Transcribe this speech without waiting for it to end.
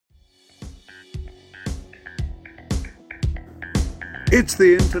It's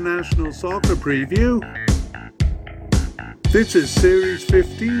the International Soccer Preview. This is Series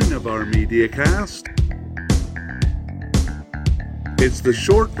 15 of our MediaCast. It's the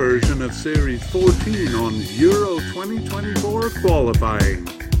short version of Series 14 on Euro 2024 qualifying.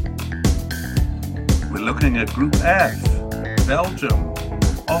 We're looking at Group F: Belgium,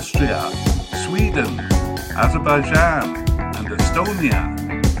 Austria, Sweden, Azerbaijan, and Estonia.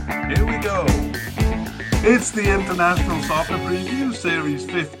 Here we go. It's the International Soccer Preview, Series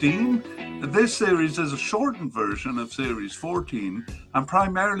 15. This series is a shortened version of Series 14 and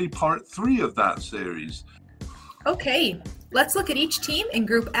primarily part 3 of that series. Okay, let's look at each team in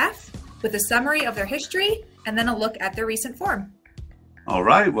Group F with a summary of their history and then a look at their recent form. All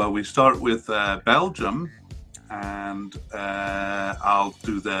right, well, we start with Belgium, and I'll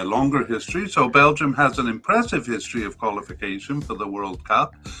do the longer history. So Belgium has an impressive history of qualification for the World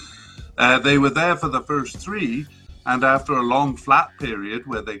Cup. They were there for the first 3, and after a long flat period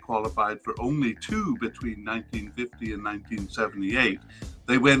where they qualified for only 2 between 1950 and 1978,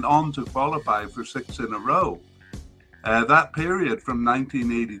 they went on to qualify for 6 in a row. That period from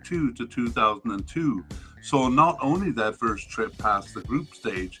 1982 to 2002 saw not only their first trip past the group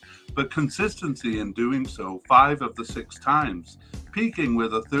stage, but consistency in doing so 5 of the 6 times, peaking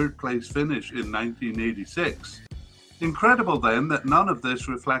with a third-place finish in 1986. Incredible then that none of this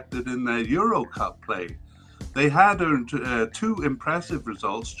reflected in their Euro Cup play. They had earned 2 impressive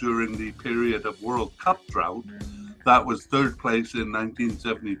results during the period of World Cup drought. That was 3rd place in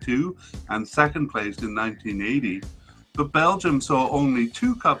 1972 and 2nd place in 1980. But Belgium saw only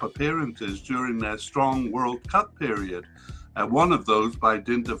 2 cup appearances during their strong World Cup period, one of those by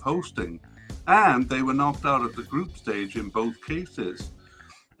dint of hosting, and they were knocked out of the group stage in both cases.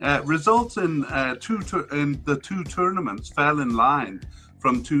 Results in the 2 tournaments fell in line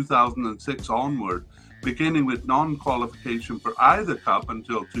from 2006 onward, beginning with non-qualification for either cup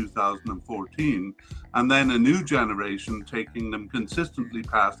until 2014, and then a new generation taking them consistently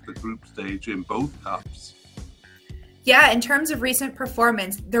past the group stage in both cups. Yeah, in terms of recent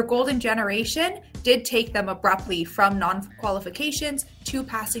performance, their golden generation did take them abruptly from non-qualifications to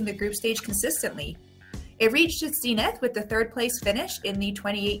passing the group stage consistently. It reached its zenith with the 3rd place finish in the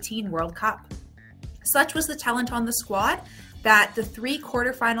 2018 World Cup. Such was the talent on the squad that the 3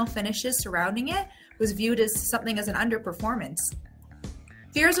 quarterfinal finishes surrounding it was viewed as something as an underperformance.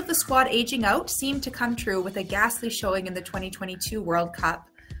 Fears of the squad aging out seemed to come true with a ghastly showing in the 2022 World Cup,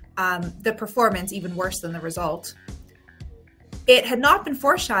 the performance even worse than the result. It had not been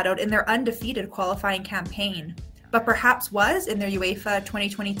foreshadowed in their undefeated qualifying campaign, but perhaps was in their UEFA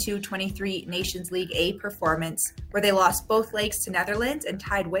 2022-23 Nations League A performance, where they lost both legs to Netherlands and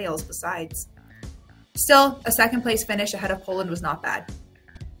tied Wales besides. Still, a 2nd place finish ahead of Poland was not bad.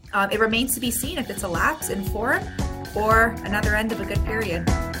 It remains to be seen if it's a lapse in form or another end of a good period.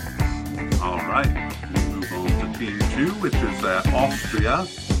 All right, we move on to Team 2, which is Austria.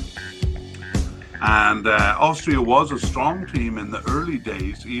 And Austria was a strong team in the early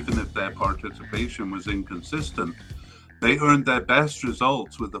days, even if their participation was inconsistent. They earned their best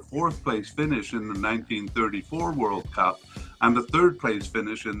results with a 4th place finish in the 1934 World Cup and a 3rd place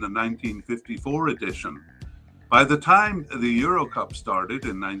finish in the 1954 edition. By the time the Euro Cup started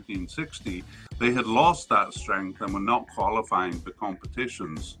in 1960, they had lost that strength and were not qualifying for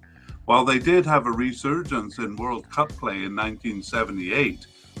competitions. While they did have a resurgence in World Cup play in 1978,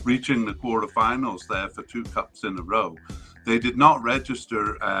 reaching the quarterfinals there for 2 cups in a row, they did not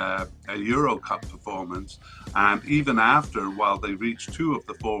register a Euro Cup performance, and even after, while they reached 2 of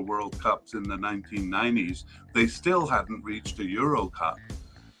the 4 World Cups in the 1990s, they still hadn't reached a Euro Cup.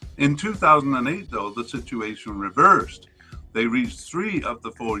 In 2008, though, the situation reversed. They reached 3 of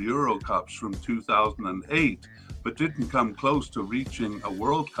the 4 Euro Cups from 2008, but didn't come close to reaching a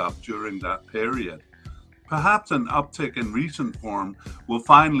World Cup during that period. Perhaps an uptick in recent form will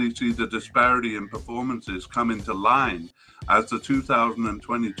finally see the disparity in performances come into line, as the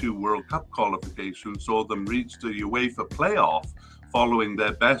 2022 World Cup qualification saw them reach the UEFA playoff following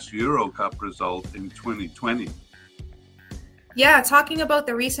their best Euro Cup result in 2020. Yeah, talking about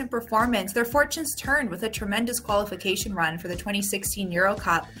the recent performance, their fortunes turned with a tremendous qualification run for the 2016 Euro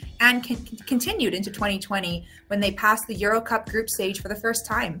Cup and continued into 2020 when they passed the Euro Cup group stage for the first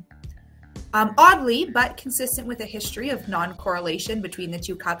time. Oddly, but consistent with a history of non-correlation between the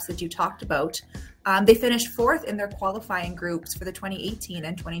 2 cups that you talked about, they finished 4th in their qualifying groups for the 2018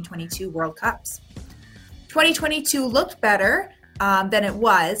 and 2022 World Cups. 2022 looked better than it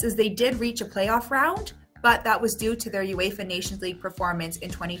was, as they did reach a playoff round, but that was due to their UEFA Nations League performance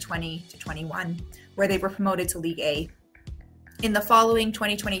in 2020-21, where they were promoted to League A. In the following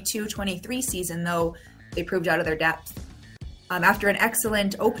 2022-23 season, though, they proved out of their depth. After an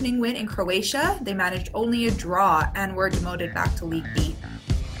excellent opening win in Croatia, they managed only a draw and were demoted back to League B.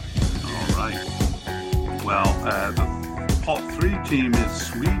 All right. Well, the pot 3 team is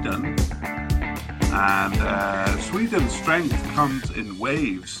Sweden, and Sweden's strength comes in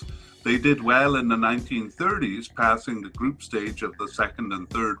waves. They did well in the 1930s, passing the group stage of the second and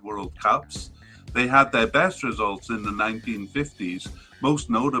third World Cups. They had their best results in the 1950s, most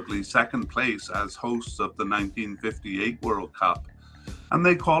notably second place as hosts of the 1958 World Cup. And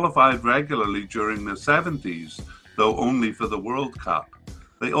they qualified regularly during the 70s, though only for the World Cup.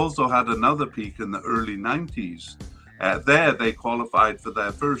 They also had another peak in the early 90s. There they qualified for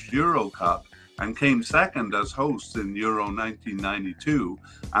their first Euro Cup and came second as hosts in Euro 1992,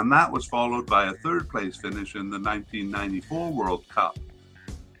 and that was followed by a third place finish in the 1994 World Cup.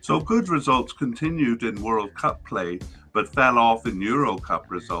 So good results continued in World Cup play, but fell off in Euro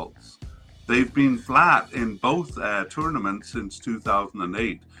Cup results. They've been flat in both tournaments since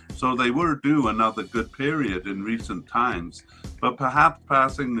 2008, so they were due another good period in recent times, but perhaps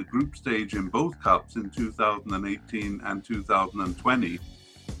passing the group stage in both cups in 2018 and 2020.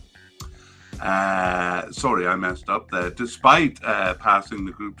 Sorry, I messed up there. Despite passing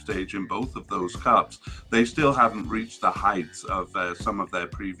the group stage in both of those cups, they still haven't reached the heights of some of their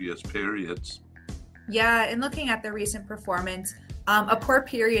previous periods. Yeah, and looking at their recent performance, a poor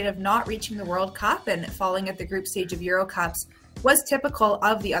period of not reaching the World Cup and falling at the group stage of Euro Cups was typical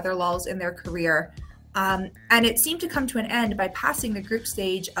of the other lulls in their career. And it seemed to come to an end by passing the group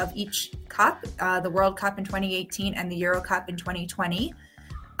stage of each cup, the World Cup in 2018 and the Euro Cup in 2020.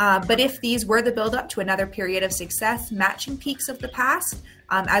 But if these were the build-up to another period of success, matching peaks of the past,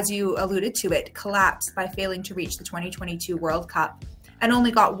 as you alluded to, it collapsed by failing to reach the 2022 World Cup, and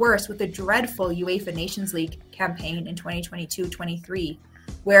only got worse with the dreadful UEFA Nations League campaign in 2022-23,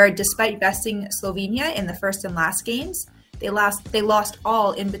 where despite besting Slovenia in the first and last games, they lost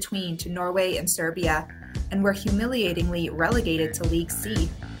all in between to Norway and Serbia, and were humiliatingly relegated to League C.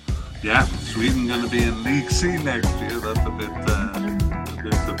 Yeah, Sweden going to be in League C next year. That's a bit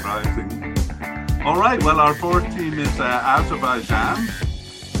surprising. All right, well, our fourth team is Azerbaijan.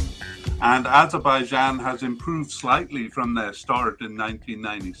 And Azerbaijan has improved slightly from their start in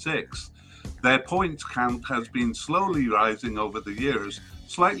 1996. Their points count has been slowly rising over the years,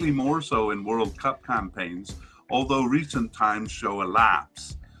 slightly more so in World Cup campaigns, although recent times show a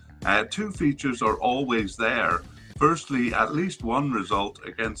lapse. Two features are always there. Firstly, at least one result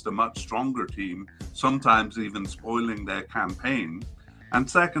against a much stronger team, sometimes even spoiling their campaign. And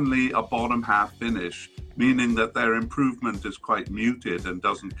secondly, a bottom half finish, meaning that their improvement is quite muted and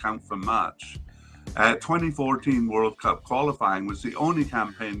doesn't count for much. 2014 World Cup qualifying was the only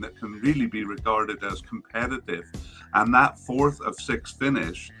campaign that can really be regarded as competitive, and that 4th of 6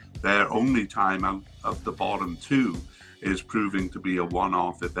 finish, their only time out of the bottom 2, is proving to be a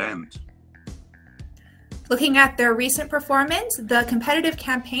one-off event. Looking at their recent performance, the competitive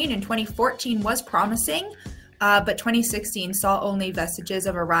campaign in 2014 was promising, but 2016 saw only vestiges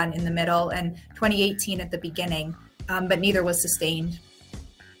of a run in the middle and 2018 at the beginning, but neither was sustained.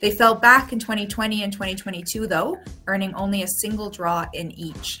 They fell back in 2020 and 2022, though, earning only a single draw in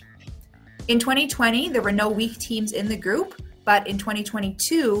each. In 2020, there were no weak teams in the group, but in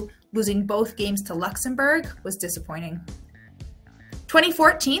 2022, losing both games to Luxembourg was disappointing.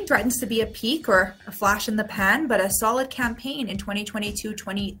 2014 threatens to be a peak or a flash in the pan, but a solid campaign in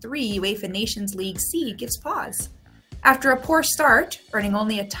 2022-23 UEFA Nations League C gives pause. After a poor start, earning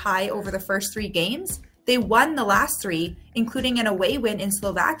only a tie over the first 3 games, they won the last 3, including an away win in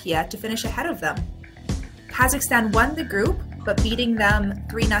Slovakia to finish ahead of them. Kazakhstan won the group, but beating them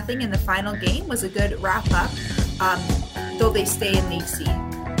 3-0 in the final game was a good wrap-up, though they stay in League C.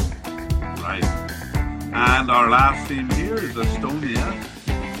 Right. And our last team here is Estonia.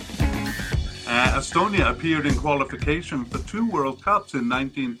 Estonia appeared in qualification for 2 World Cups in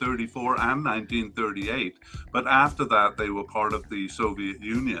 1934 and 1938, but after that they were part of the Soviet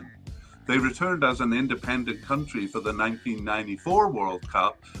Union. They returned as an independent country for the 1994 World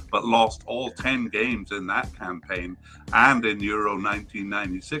Cup, but lost all 10 games in that campaign and in Euro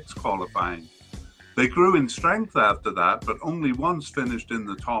 1996 qualifying. They grew in strength after that, but only once finished in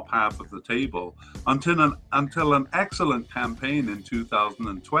the top half of the table until an excellent campaign in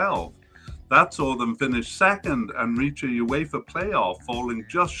 2012. That saw them finish second and reach a UEFA playoff, falling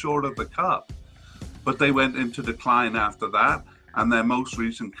just short of the cup. But they went into decline after that, and their most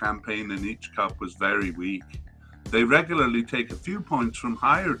recent campaign in each cup was very weak. They regularly take a few points from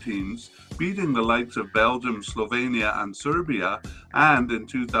higher teams, beating the likes of Belgium, Slovenia and Serbia, and in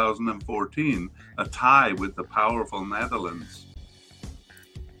 2014, a tie with the powerful Netherlands.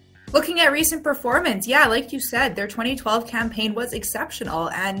 Looking at recent performance, yeah, like you said, their 2012 campaign was exceptional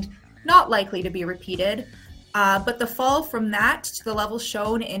and not likely to be repeated. But the fall from that to the level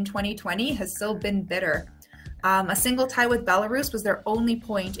shown in 2020 has still been bitter. A single tie with Belarus was their only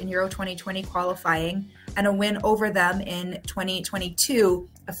point in Euro 2020 qualifying, and a win over them in 2022,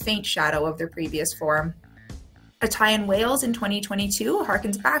 a faint shadow of their previous form. A tie in Wales in 2022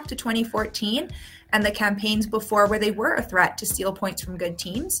 harkens back to 2014 and the campaigns before, where they were a threat to steal points from good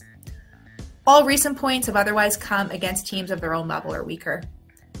teams. All recent points have otherwise come against teams of their own level or weaker.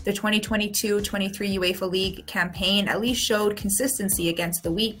 The 2022-23 UEFA League campaign at least showed consistency against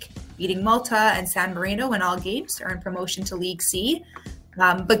the weak, beating Malta and San Marino in all games to earn promotion to League C,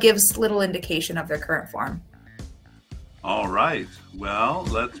 but gives little indication of their current form. All right. Well,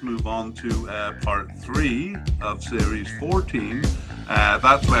 let's move on to part 3 of Series 14.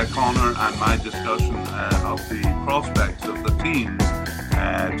 That's where Connor and my discussion of the prospects of the teams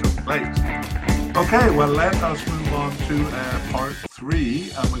took place. Okay, well, let us move on to part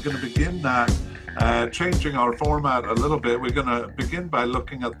 3, and we're going to begin that, changing our format a little bit. We're going to begin by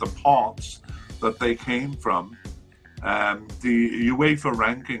looking at the pots that they came from. The UEFA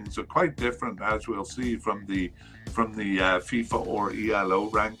rankings are quite different, as we'll see, from the FIFA or ELO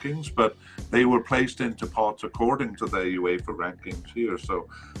rankings, but they were placed into pots according to the UEFA rankings here. So,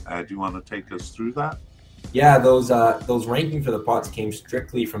 do you want to take us through that? Yeah, those rankings for the pots came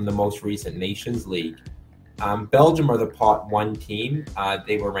strictly from the most recent Nations League. Belgium are the pot 1 team.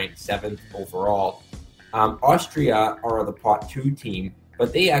 They were ranked 7th overall. Austria are the pot 2 team,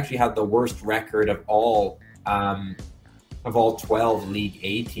 but they actually had the worst record of all 12 League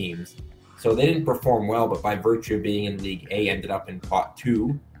A teams. So they didn't perform well, but by virtue of being in League A, ended up in pot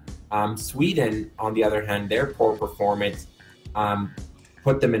 2. Sweden, on the other hand, their poor performance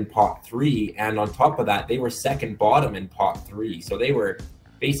put them in pot 3, and on top of that, they were second bottom in pot 3. So they were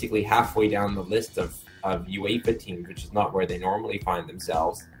basically halfway down the list of UEFA teams, which is not where they normally find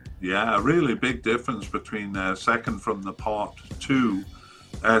themselves. Yeah, a really big difference between second from the pot 2,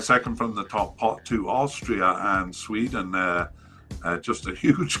 second from the top pot 2, Austria and Sweden. Just a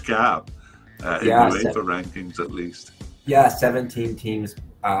huge gap in UEFA rankings, at least. Yeah, 17 teams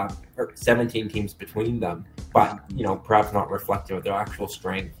between them, but perhaps not reflective of their actual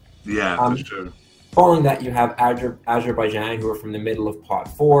strength. Yeah, for sure. Following that, you have Azerbaijan, who are from the middle of pot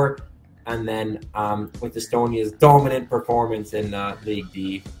 4, and then with Estonia's dominant performance in League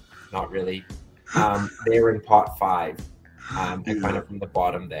D, not really. They're in pot 5, and kind of from the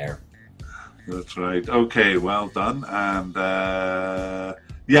bottom there. That's right. Okay, well done. And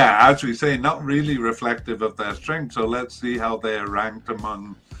as we say, not really reflective of their strength. So let's see how they're ranked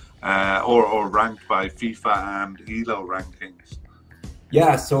among, or ranked by FIFA and ELO rankings.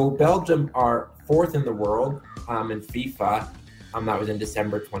 Yeah, so Belgium are 4th in the world in FIFA. That was in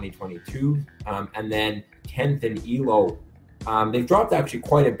December 2022. And then 10th in ELO. They've dropped actually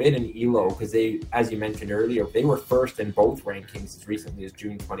quite a bit in ELO because they, as you mentioned earlier, they were first in both rankings as recently as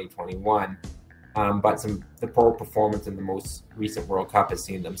June 2021. But the poor performance in the most recent World Cup has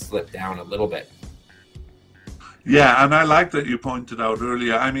seen them slip down a little bit. Yeah, and I like that you pointed out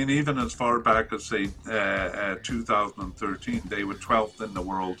earlier. I mean, even as far back as, say, 2013, they were 12th in the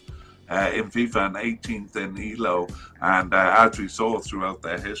world in FIFA and 18th in ELO. And as we saw throughout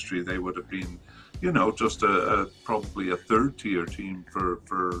their history, they would have been, just probably a third-tier team for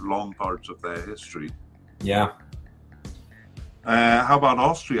long parts of their history. Yeah. How about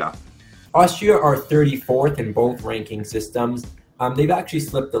Austria? Austria are 34th in both ranking systems. They've actually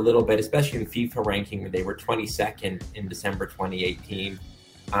slipped a little bit, especially in FIFA ranking, where they were 22nd in December 2018.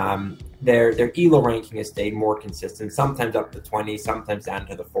 Their ELO ranking has stayed more consistent, sometimes up to 20, sometimes down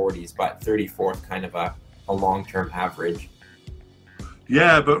to the 40s, but 34th kind of a long-term average.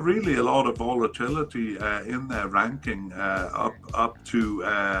 Yeah, but really a lot of volatility in their ranking, up to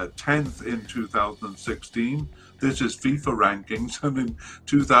 10th in 2016. This is FIFA rankings, and in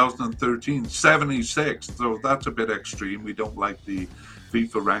 2013, 76th. So that's a bit extreme. We don't like the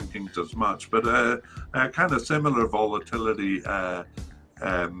FIFA rankings as much, but kind of similar volatility.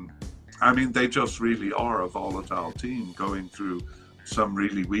 They just really are a volatile team, going through some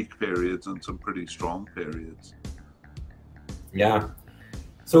really weak periods and some pretty strong periods. Yeah.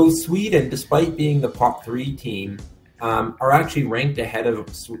 So Sweden, despite being the top 3 team, are actually ranked ahead of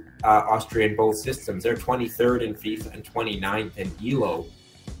Austria in both systems. They're 23rd in FIFA and 29th in ELO.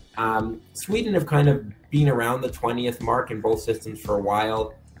 Sweden have kind of been around the 20th mark in both systems for a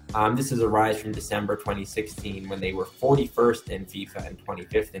while. This is a rise from December 2016 when they were 41st in FIFA and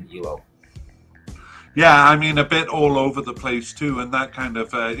 25th in ELO. Yeah, a bit all over the place too, and that kind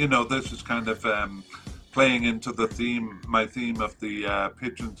of, this is kind of playing into my theme of the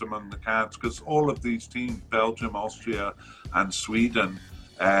pigeons among the cats, because all of these teams, Belgium, Austria, and Sweden,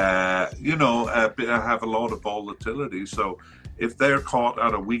 have a lot of volatility. So if they're caught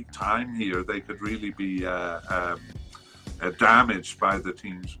at a weak time here, they could really be damaged by the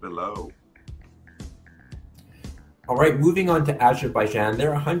teams below. All right, moving on to Azerbaijan.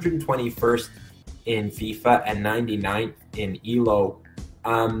 They're 121st in FIFA and 99th in ELO.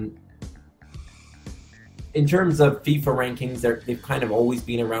 In terms of FIFA rankings, they've kind of always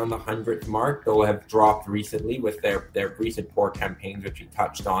been around the 100th mark, though have dropped recently with their recent poor campaigns, which we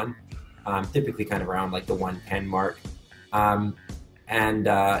touched on, typically kind of around like the 110 mark. In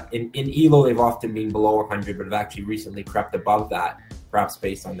ELO, they've often been below 100, but have actually recently crept above that, perhaps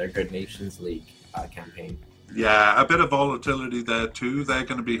based on their Good Nations League campaign. Yeah, a bit of volatility there too. They're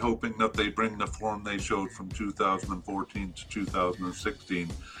going to be hoping that they bring the form they showed from 2014 to 2016,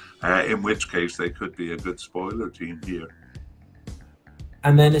 in which case they could be a good spoiler team here.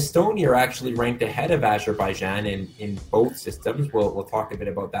 And then Estonia are actually ranked ahead of Azerbaijan in both systems. We'll talk a bit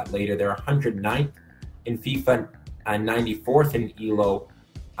about that later. They're 109th in FIFA and 94th in ELO.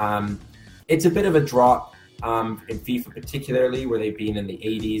 It's a bit of a drop in FIFA particularly, where they've been in the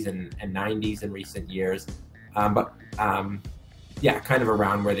 80s and 90s in recent years. But kind of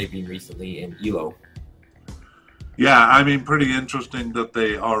around where they've been recently in ELO. Yeah, I mean, pretty interesting that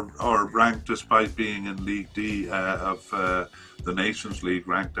they are ranked despite being in League D of the Nations League,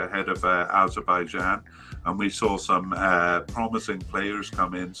 ranked ahead of Azerbaijan. And we saw some promising players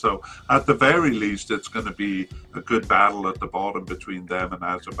come in. So at the very least, it's going to be a good battle at the bottom between them and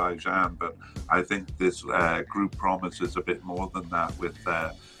Azerbaijan. But I think this group promises a bit more than that, with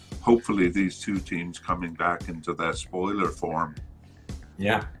hopefully these two teams coming back into their spoiler form.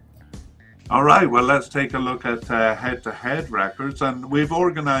 Yeah. All right, well, let's take a look at head-to-head records. And we've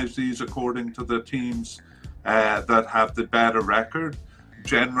organized these according to the teams that have the better record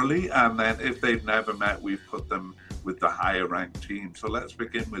generally. And then if they've never met, we've put them with the higher ranked team. So let's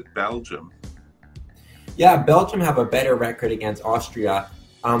begin with Belgium. Yeah, Belgium have a better record against Austria,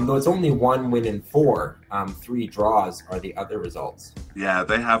 though it's only 1 win and 4. 3 draws are the other results. Yeah,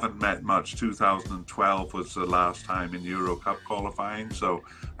 they haven't met much. 2012 was the last time in Euro Cup qualifying. So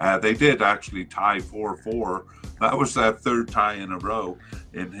they did actually tie 4-4. That was their third tie in a row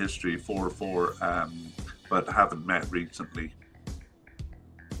in history, 4-4, but haven't met recently.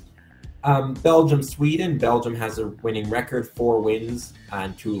 Belgium, Sweden. Belgium has a winning record, 4 wins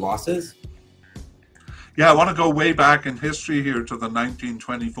and 2 losses. Yeah, I want to go way back in history here to the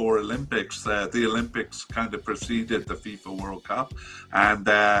 1924 Olympics. The Olympics kind of preceded the FIFA World Cup. And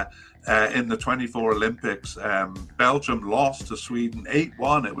in the 24 Olympics, Belgium lost to Sweden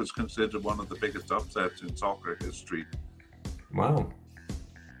 8-1. It was considered one of the biggest upsets in soccer history. Wow.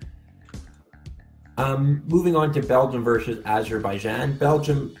 Moving on to Belgium versus Azerbaijan.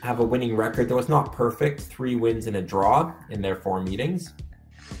 Belgium have a winning record, though it's not perfect. 3 wins and a draw in their 4 meetings.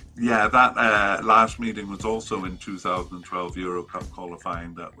 Yeah, that last meeting was also in 2012 Euro Cup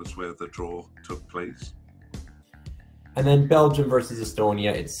qualifying. That was where the draw took place. And then Belgium versus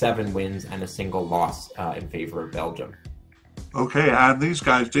Estonia, it's 7 wins and a single loss in favor of Belgium. Okay, and these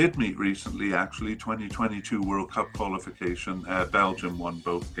guys did meet recently, actually. 2022 World Cup qualification. Belgium won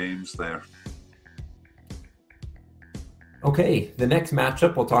both games there. Okay, the next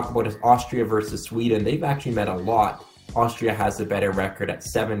matchup we'll talk about is Austria versus Sweden. They've actually met a lot. Austria has a better record at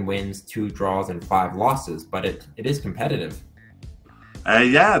 7 wins, 2 draws, and 5 losses, but it is competitive.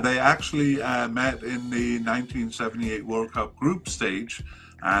 Yeah, they actually met in the 1978 World Cup group stage,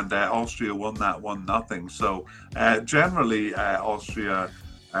 and Austria won that 1-0. So generally, Austria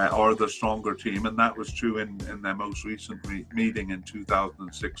are the stronger team, and that was true in their most recent meeting in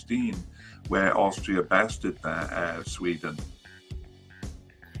 2016, where Austria bested Sweden.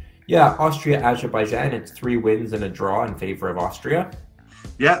 Yeah, Austria-Azerbaijan, it's 3 wins and a draw in favor of Austria.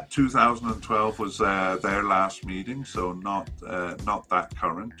 Yeah, 2012 was their last meeting, so not that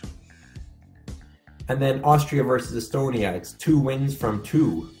current. And then Austria versus Estonia, it's 2 wins from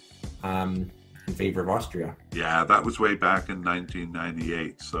 2 in favor of Austria. Yeah, that was way back in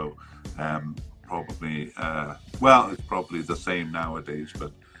 1998, so probably, it's probably the same nowadays,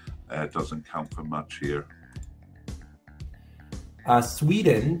 but it doesn't count for much here.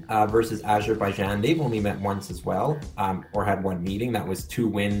 Sweden versus Azerbaijan, they've only met once as well, or had 1 meeting. That was 2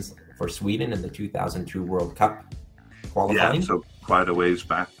 wins for Sweden in the 2002 World Cup qualifying. Yeah, so quite a ways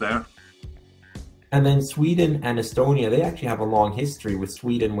back there. And then Sweden and Estonia, they actually have a long history, with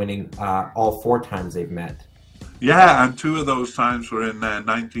Sweden winning all 4 times they've met. Yeah, and 2 of those times were in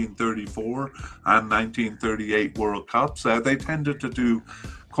 1934 and 1938 World Cups. They tended to do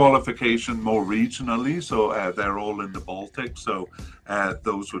qualification more regionally, so they're all in the Baltic. So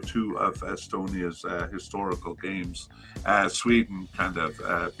those were two of Estonia's historical games. Sweden kind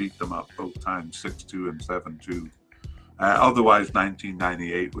of beat them up both times, 6-2 and 7-2. Otherwise,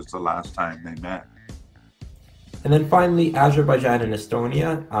 1998 was the last time they met. And then finally, Azerbaijan and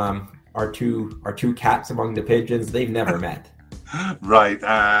Estonia are two cats among the pigeons. They've never met. Right.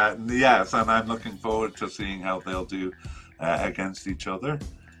 Yes, and I'm looking forward to seeing how they'll do against each other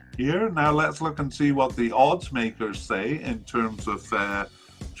here. Now let's look and see what the odds makers say in terms of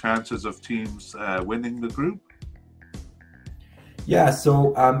chances of teams winning the group. Yeah,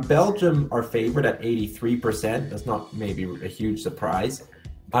 so Belgium are favored at 83%. That's not maybe a huge surprise.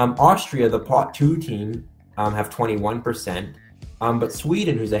 Austria, the pot 2 team, have 21%. But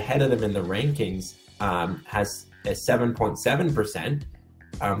Sweden, who's ahead of them in the rankings, has a 7.7%,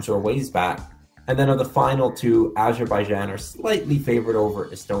 so a ways back. And then of the final two, Azerbaijan are slightly favored over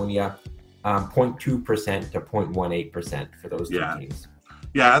Estonia, 0.2% to 0.18% for those two teams.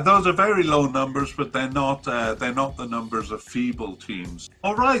 Yeah, those are very low numbers, but they're not the numbers of feeble teams.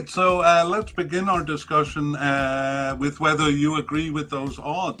 All right, so let's begin our discussion with whether you agree with those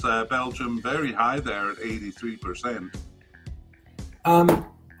odds. Belgium very high there at 83%.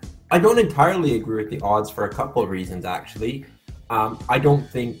 I don't entirely agree with the odds for a couple of reasons, actually. I don't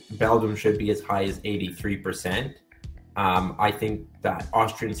think Belgium should be as high as 83%. I think that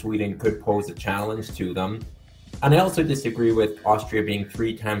Austria and Sweden could pose a challenge to them. And I also disagree with Austria being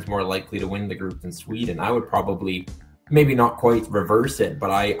 3 times more likely to win the group than Sweden. I would probably, maybe not quite reverse it,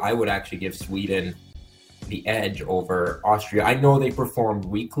 but I would actually give Sweden the edge over Austria. I know they performed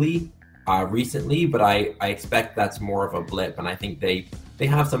weakly recently, but I expect that's more of a blip. And I think they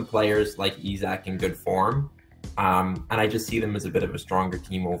have some players like Isak in good form. And I just see them as a bit of a stronger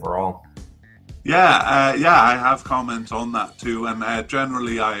team overall. Yeah, I have comments on that too. And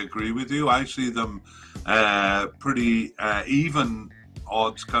generally, I agree with you. I see them pretty even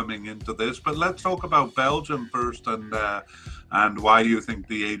odds coming into this. But let's talk about Belgium first and why you think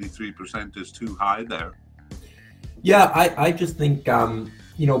the 83% is too high there. Yeah, I just think,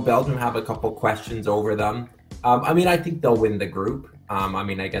 Belgium have a couple questions over them. I think they'll win the group.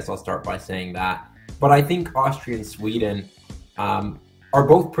 I guess I'll start by saying that. But I think Austria and Sweden are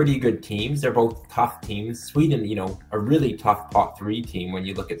both pretty good teams. They're both tough teams. Sweden, a really tough pot 3 team when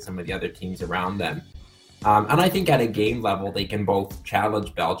you look at some of the other teams around them. And I think at a game level, they can both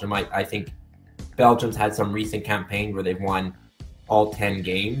challenge Belgium. I think Belgium's had some recent campaign where they've won all 10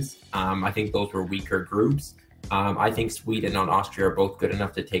 games. I think those were weaker groups. I think Sweden and Austria are both good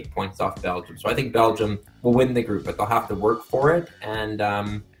enough to take points off Belgium. So I think Belgium will win the group, but they'll have to work for it. And,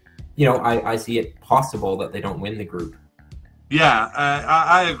 I see it possible that they don't win the group. Yeah,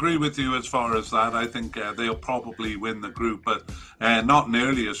 I agree with you as far as that. I think they'll probably win the group, but not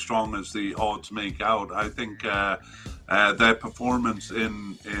nearly as strong as the odds make out. I think their performance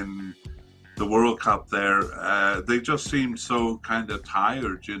in the World Cup there, they just seemed so kind of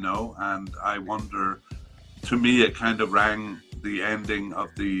tired, and I wonder, to me, it kind of rang the ending of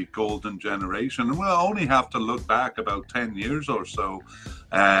the golden generation. And we'll only have to look back about 10 years or so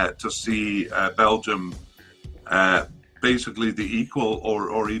to see Belgium basically the equal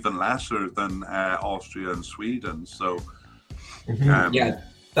or even lesser than Austria and Sweden. So yeah,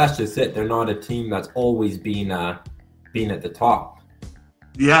 that's just it. They're not a team that's always been at the top.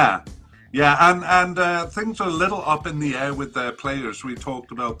 Yeah, and things are a little up in the air with their players. We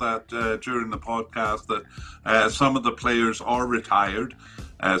talked about that during the podcast, that some of the players are retired.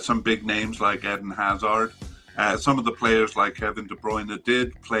 Some big names like Eden Hazard. Some of the players like Kevin De Bruyne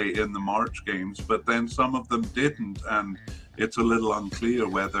did play in the March games, but then some of them didn't, and it's a little unclear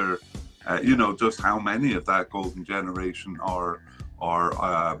whether, just how many of that golden generation are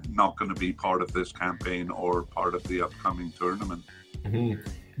not going to be part of this campaign or part of the upcoming tournament. Mm-hmm.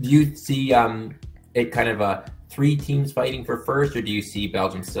 Do you see it kind of 3 teams fighting for first, or do you see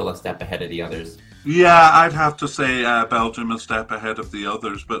Belgium still a step ahead of the others? Yeah, I'd have to say Belgium a step ahead of the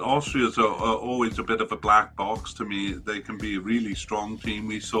others, but Austria's always a bit of a black box to me. They can be a really strong team.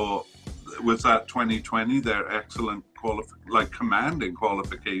 We saw, was that 2020, their excellent commanding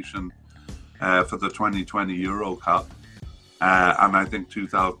qualification for the 2020 Euro Cup. And I think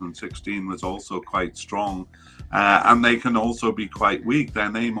 2016 was also quite strong. And they can also be quite weak.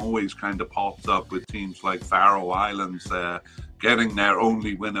 Their name always kind of pops up with teams like Faroe Islands getting their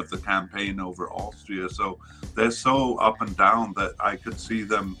only win of the campaign over Austria. So they're so up and down that I could see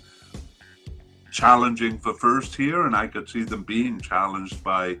them challenging for first here, and I could see them being challenged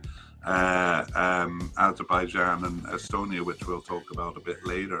by Azerbaijan and Estonia, which we'll talk about a bit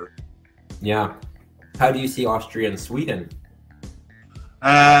later. Yeah. How do you see Austria and Sweden?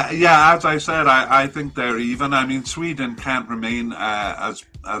 Yeah, as I said, I think they're even. I mean, Sweden can't remain as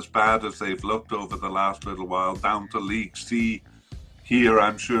bad as they've looked over the last little while, down to League C here.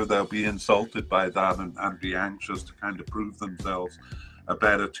 I'm sure they'll be insulted by that and be anxious to kind of prove themselves a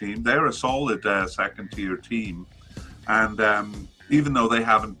better team. They're a solid second-tier team, and even though they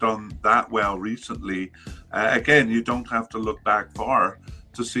haven't done that well recently, again, you don't have to look back far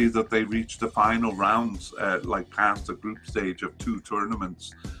to see that they reached the final rounds, like past the group stage of two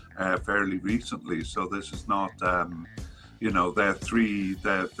tournaments fairly recently. So this is not, their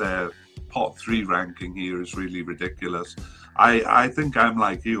pot three ranking here is really ridiculous. I think I'm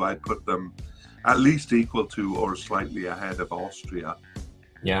like you. I'd put them at least equal to or slightly ahead of Austria.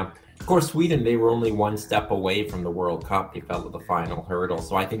 Yeah. Of course, Sweden, they were only one step away from the World Cup. They fell to the final hurdle.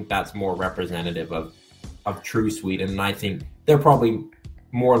 So I think that's more representative of true Sweden. And I think they're probably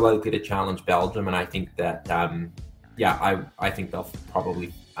more likely to challenge Belgium. And I think that, I think they'll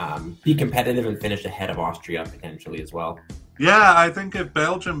probably be competitive and finish ahead of Austria potentially as well. Yeah, I think if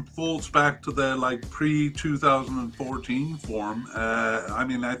Belgium falls back to their pre-2014 form,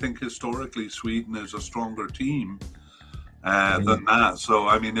 I think historically Sweden is a stronger team than that. So,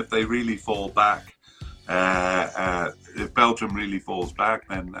 if they really fall back, if Belgium really falls back,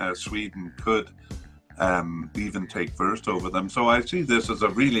 then Sweden could even take first over them. So I see this as a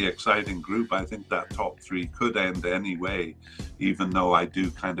really exciting group. I think that top three could end anyway, even though I do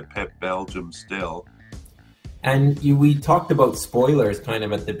kind of pep Belgium still. And we talked about spoilers kind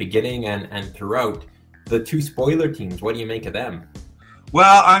of at the beginning and throughout. The two spoiler teams, what do you make of them?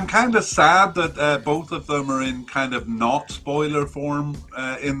 Well, I'm kind of sad that both of them are in kind of not spoiler form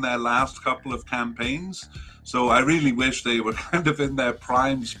in their last couple of campaigns. So I really wish they were kind of in their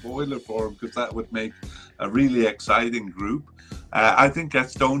prime spoiler form, because that would make a really exciting group. I think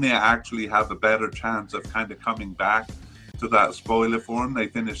Estonia actually have a better chance of kind of coming back to that spoiler form. They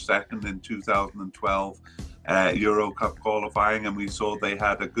finished second in 2012 Euro Cup qualifying, and we saw they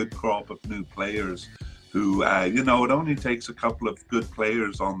had a good crop of new players who, it only takes a couple of good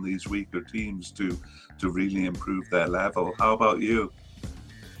players on these weaker teams to really improve their level. How about you?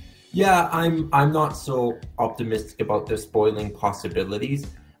 Yeah, I'm not so optimistic about the spoiling possibilities.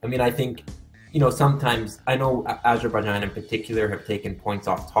 I think, sometimes I know Azerbaijan in particular have taken points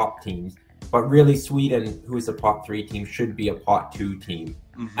off top teams, but really Sweden, who is a pot three team, should be a pot two team.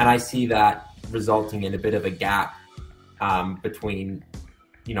 Mm-hmm. And I see that resulting in a bit of a gap between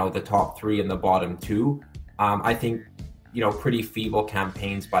the top three and the bottom two. I think, pretty feeble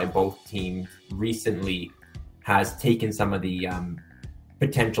campaigns by both teams recently has taken some of the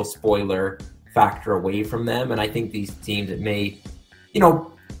potential spoiler factor away from them. And I think these teams, it may,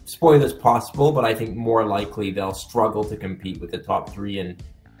 spoilers possible, but I think more likely they'll struggle to compete with the top three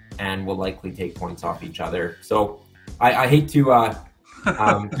and will likely take points off each other. So I hate to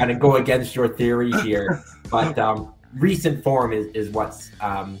kind of go against your theory here, but recent form is what's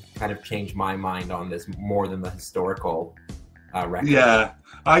kind of changed my mind on this more than the historical record. Yeah,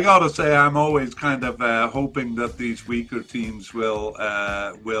 I gotta say I'm always kind of hoping that these weaker teams will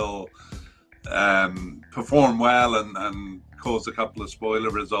perform well and cause a couple of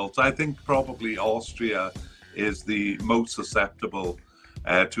spoiler results. I think probably Austria is the most susceptible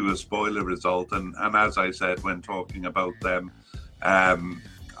to a spoiler result, and as I said when talking about them,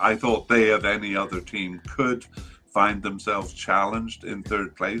 I thought they of any other team could find themselves challenged in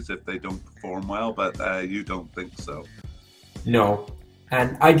third place if they don't perform well, but you don't think so? No,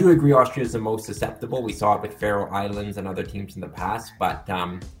 and I do agree Austria is the most susceptible. We saw it with Faroe Islands and other teams in the past, but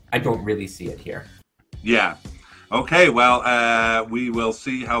I don't really see it here. Yeah. Okay, well, we will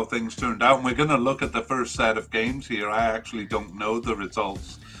see how things turned out. And we're going to look at the first set of games here. I actually don't know the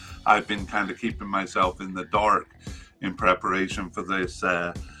results. I've been kind of keeping myself in the dark in preparation for this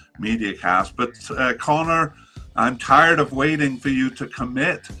media cast. But Connor, I'm tired of waiting for you to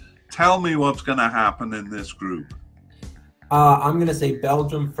commit. Tell me what's going to happen in this group. I'm going to say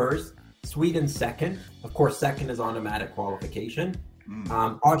Belgium first, Sweden second. Of course, second is automatic qualification.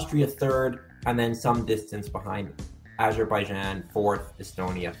 Austria third, and then some distance behind Azerbaijan fourth,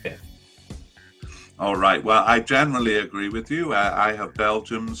 Estonia fifth. All right. Well, I generally agree with you. I have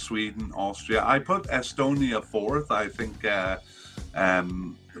Belgium, Sweden, Austria. I put Estonia fourth. I think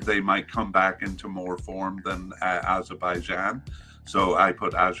they might come back into more form than Azerbaijan. So I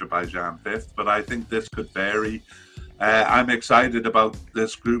put Azerbaijan fifth, but I think this could vary. I'm excited about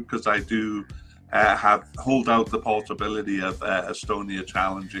this group because I do hold out the possibility of Estonia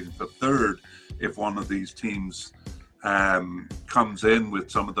challenging for third if one of these teams comes in with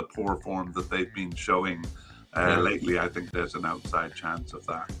some of the poor form that they've been showing lately. I think there's an outside chance of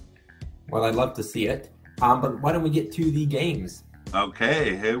that. Well, I'd love to see it. But why don't we get to the games?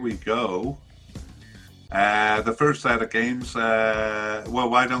 Okay, here we go. The first set of games, well,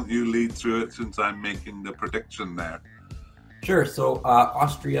 why don't you lead through it since I'm making the prediction there? Sure. So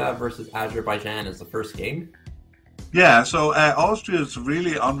Austria versus Azerbaijan is the first game. Yeah, so Austria is a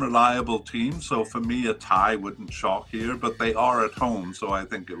really unreliable team, so for me a tie wouldn't shock here, but they are at home, so I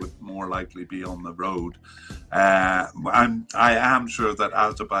think it would more likely be on the road. I am sure that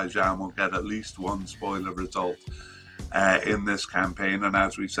Azerbaijan will get at least one spoiler result in this campaign, and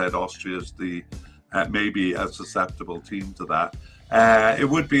as we said, Austria is the maybe a susceptible team to that. It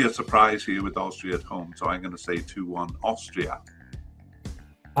would be a surprise here with Austria at home, so I'm going to say 2-1 Austria.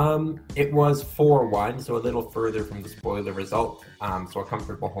 It was 4-1, so a little further from the spoiler result. So a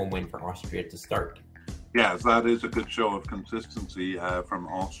comfortable home win for Austria to start. Yes, that is a good show of consistency from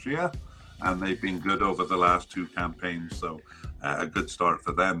Austria, and they've been good over the last two campaigns, so a good start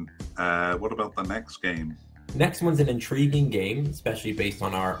for them. What about the next game? Next one's an intriguing game, especially based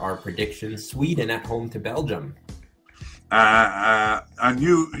on our predictions. Sweden at home to Belgium. And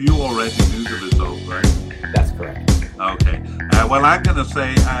you already knew the result, right? That's correct. Okay. Well, I'm going to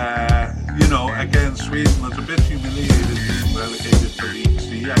say, again, Sweden was a bit humiliated being relegated to League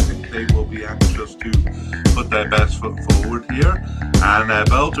C. I think they will be anxious to put their best foot forward here. And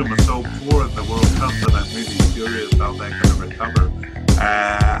Belgium is so poor in the World Cup that I'm really curious how they're going to recover.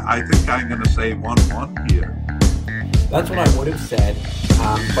 I think I'm going to say 1-1 here. That's what I would have said.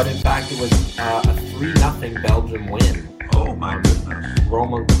 But in fact, it was a 3-0 Belgium win. Oh, my goodness.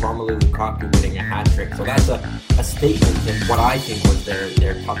 Romelu Lukaku winning a hat-trick. So that's a statement in what I think was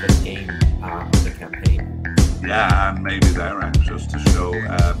their toughest game of the campaign. Yeah, and maybe they're anxious to show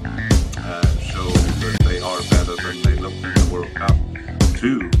that they are better than they looked in the World Cup,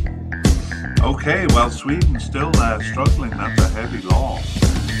 too. Okay, well, Sweden still struggling. That's a heavy loss.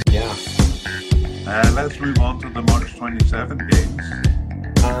 Yeah. Let's move on to the March 27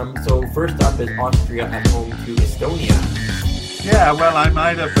 games. So first up is Austria at home to Estonia. Yeah, well, I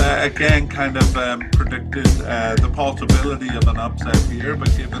might have, again, kind of predicted the possibility of an upset here,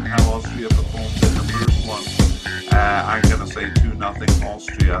 but given how Austria performed in the first one, I'm going to say 2-0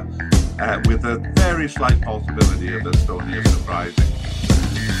 Austria, with a very slight possibility of Estonia surprising.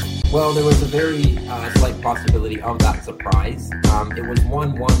 Well, there was a very slight possibility of that surprise. It was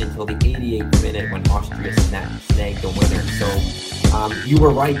 1-1 until the 88th minute when Austria snagged the winner. So you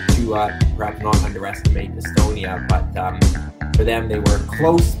were right to perhaps not underestimate Estonia, but for them they were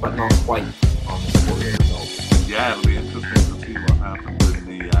close but not quite on the spoiler result. Yeah, it'll be interesting to see what happens in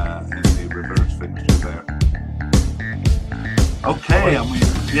the reverse fixture there. Okay, and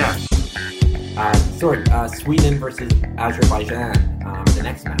yes. Sweden versus Azerbaijan, the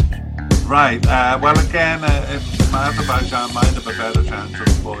next match. Right. Well, again, Azerbaijan might have a better chance of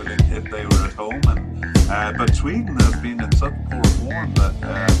spoiling if they were at home, but Sweden has been in such poor form that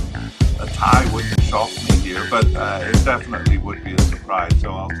a tie wouldn't shock me here, but it definitely would be a surprise.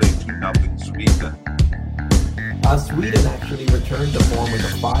 So I'll say 2-0 Sweden. Sweden actually returned to form with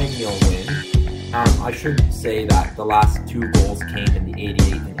a 5-0 win. I should say that the last two goals came in the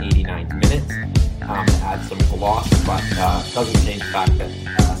 88th and 89th minutes to add some gloss, but doesn't change the fact that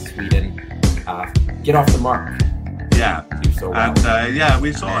Sweden get off the mark. Yeah, do so well. And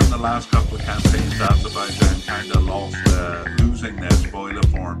we saw in the last couple of campaigns Azerbaijan kind of lost, losing their spoiler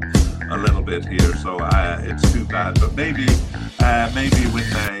form a little bit here, so it's too bad. But maybe when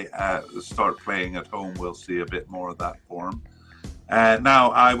they start playing at home, we'll see a bit more of that form.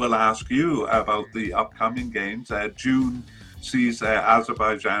 Now, I will ask you about the upcoming games. June sees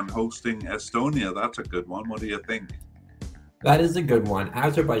Azerbaijan hosting Estonia. That's a good one. What do you think? That is a good one.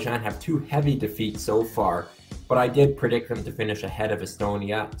 Azerbaijan have two heavy defeats so far, but I did predict them to finish ahead of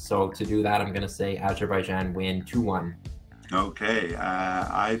Estonia. So to do that, I'm going to say Azerbaijan win 2-1. Okay,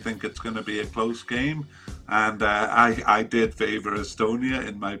 I think it's going to be a close game, and I did favor Estonia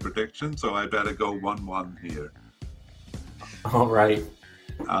in my prediction, so I better go 1-1 here. All right.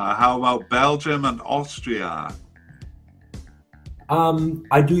 How about Belgium and Austria?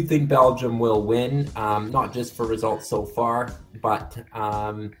 I do think Belgium will win, not just for results so far, but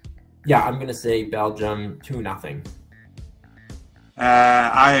I'm going to say Belgium 2-0.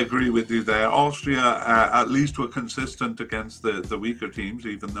 I agree with you there. Austria at least were consistent against the weaker teams,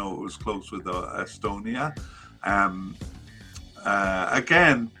 even though it was close with Estonia.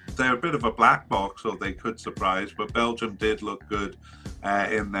 Again, they're a bit of a black box, so they could surprise, but Belgium did look good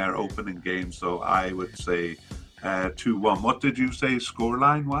in their opening game, so I would say 2-1. What did you say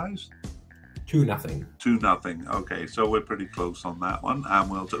scoreline wise? 2-0. 2-0. Okay, so we're pretty close on that one,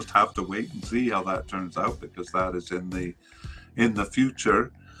 and we'll just have to wait and see how that turns out, because that is in the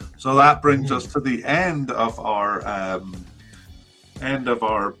future. So that brings us to the end of our end of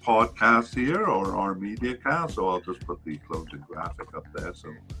our podcast here, or our media cast. So I'll just put the closing graphic up there so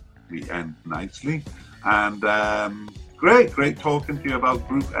we end nicely. And great talking to you about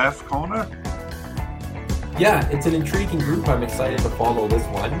Group F, Connor. Yeah, it's an intriguing group. I'm excited to follow this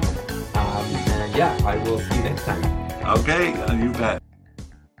one. And yeah, I will see you next time. Okay, you bet.